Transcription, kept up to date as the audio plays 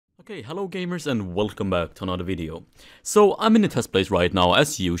Okay, hello gamers and welcome back to another video. So I'm in the test place right now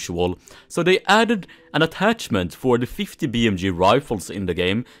as usual. So they added an attachment for the 50 BMG rifles in the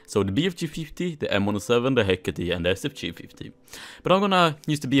game. So the BFG-50, the M107, the 𝙎𝙬𝙬 and the SFG-50. But I'm gonna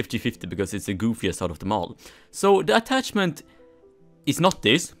use the BFG-50 because it's the goofiest out of them all. So the attachment is not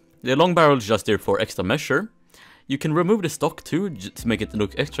this. The long barrel is just there for extra measure. You can remove the stock too to make it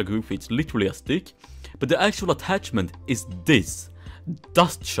look extra goofy. It's literally a stick. But the actual attachment is this.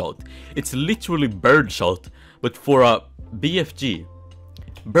 Dust shot. It's literally bird shot, but for a BFG.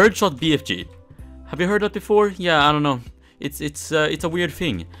 Bird shot BFG. Have you heard that before? Yeah, I don't know. It's a weird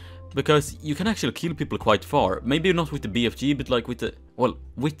thing, because you can actually kill people quite far. Maybe not with the BFG, but like with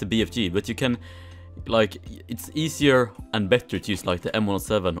the BFG. But you can, like, it's easier and better to use like the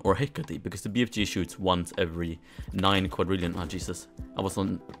M107 or 𝙎𝙬𝙬, because the BFG shoots once every 9 quadrillion. Oh Jesus, I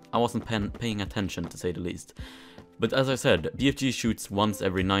wasn't paying attention, to say the least. But as I said, BFG shoots once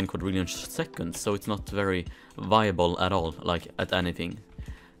every 9 quadrillion seconds, so it's not very viable at all, like at anything.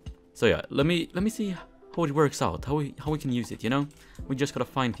 So yeah, let me see how it works out, how we can use it, you know? We just gotta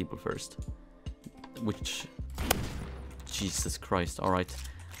find people first. Which, Jesus Christ, alright.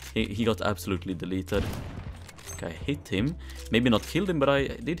 He got absolutely deleted. Okay, I hit him. Maybe not killed him, but I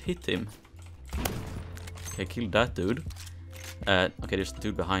did hit him. Okay, killed that dude. Okay, there's a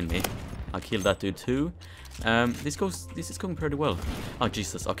dude behind me. I killed that dude too. This is going pretty well. Oh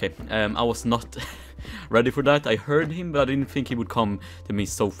Jesus, okay. I was not ready for that. I heard him, but I didn't think he would come to me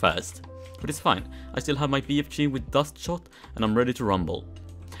so fast. But it's fine. I still have my BFG with dust shot, and I'm ready to rumble.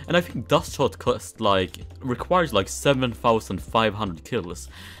 And I think dust shot requires like 7,500 kills.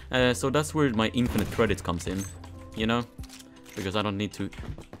 So that's where my infinite credits comes in, you know, because I don't need to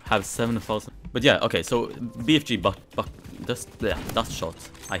have 7,000. But yeah, okay. So BFG, but dust shot.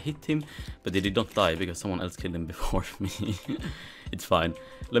 I hit him, but he did not die because someone else killed him before me. It's fine.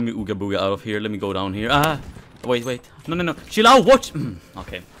 Let me ooga booga out of here. Let me go down here. Ah, wait. No. Chill out. Watch.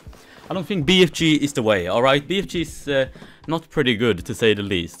 Okay. I don't think BFG is the way. All right, BFG is not pretty good, to say the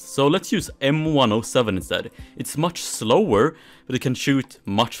least. So let's use M107 instead. It's much slower, but it can shoot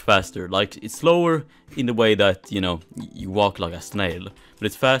much faster. Like, it's slower in the way that, you know, you walk like a snail, but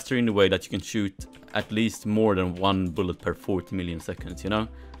it's faster in the way that you can shoot at least more than 1 bullet per 40 million seconds, you know?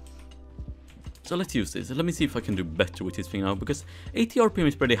 So let's use this. Let me see if I can do better with this thing now, because 80 RPM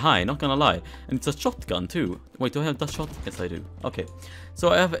is pretty high, not gonna lie. And it's a shotgun too. Wait, do I have dust shot? Yes, I do. Okay. So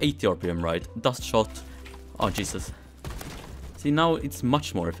I have 80 RPM, right? Dust shot. Oh, Jesus. See, now it's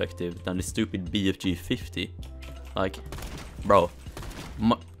much more effective than the stupid BFG-50. Like, bro,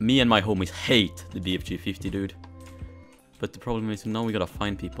 me and my homies hate the BFG-50, dude. But the problem is now we gotta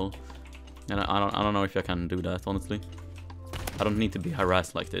find people. And I don't know if I can do that, honestly. I don't need to be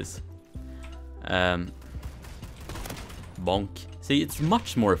harassed like this. Bonk. See, it's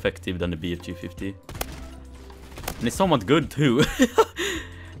much more effective than the BFG-50. And it's somewhat good too.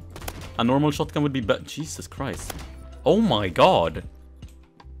 A normal shotgun would be better. Jesus Christ. Oh my god.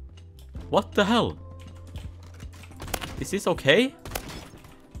 What the hell? Is this okay?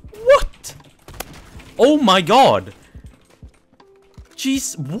 What? Oh my god.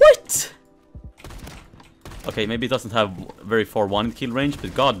 Jeez, what? Okay, maybe it doesn't have very far one kill range,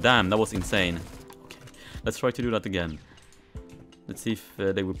 but god damn, that was insane. Okay, let's try to do that again. Let's see if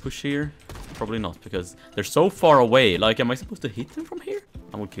they will push here. Probably not, because they're so far away. Like, am I supposed to hit them from here?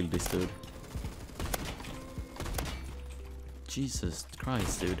 I will kill this dude. Jesus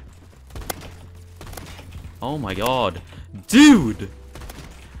Christ, dude. Oh my god. Dude!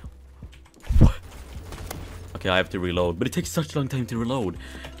 What? Okay, I have to reload, but it takes such a long time to reload.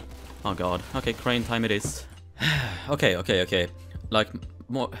 Oh god. Okay, crane time it is. Okay. Like,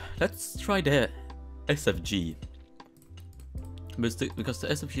 more. Let's try the SFG. Because the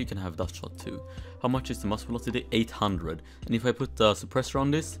SFG can have dust shot too. How much is the muzzle velocity? 800. And if I put the suppressor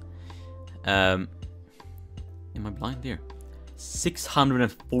on this, am I blind here?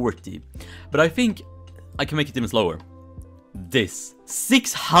 640. But I think I can make it even slower. This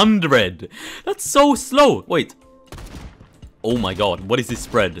 600. That's so slow. Wait. Oh my god. What is this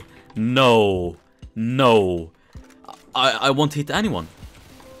spread? No. I won't hit anyone.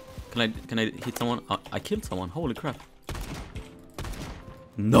 Can I hit someone? I killed someone. Holy crap.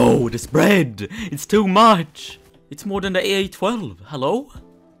 No, the spread. It's too much. It's more than the AA-12. Hello?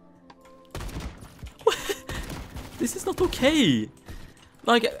 This is not okay.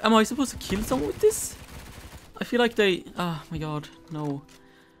 Like, am I supposed to kill someone with this? I feel like they... Oh my god, no.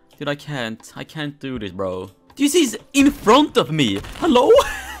 Dude, I can't do this, bro. Do you see he's in front of me? Hello?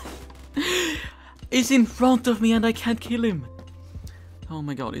 He's in front of me and I can't kill him. Oh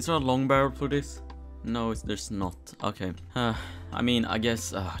my god, is there a long barrel for this? No, there's not. Okay. I mean, I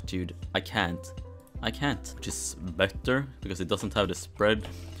guess, dude, I can't. Which is better, because it doesn't have the spread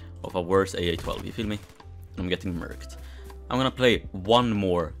of a worse AA12, you feel me? I'm getting murked. I'm gonna play one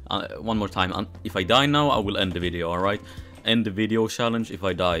more time, and if I die now, I will end the video, alright? End the video challenge if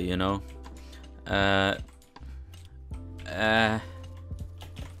I die, you know?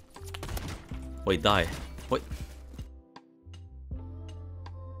 Wait, die. Wait.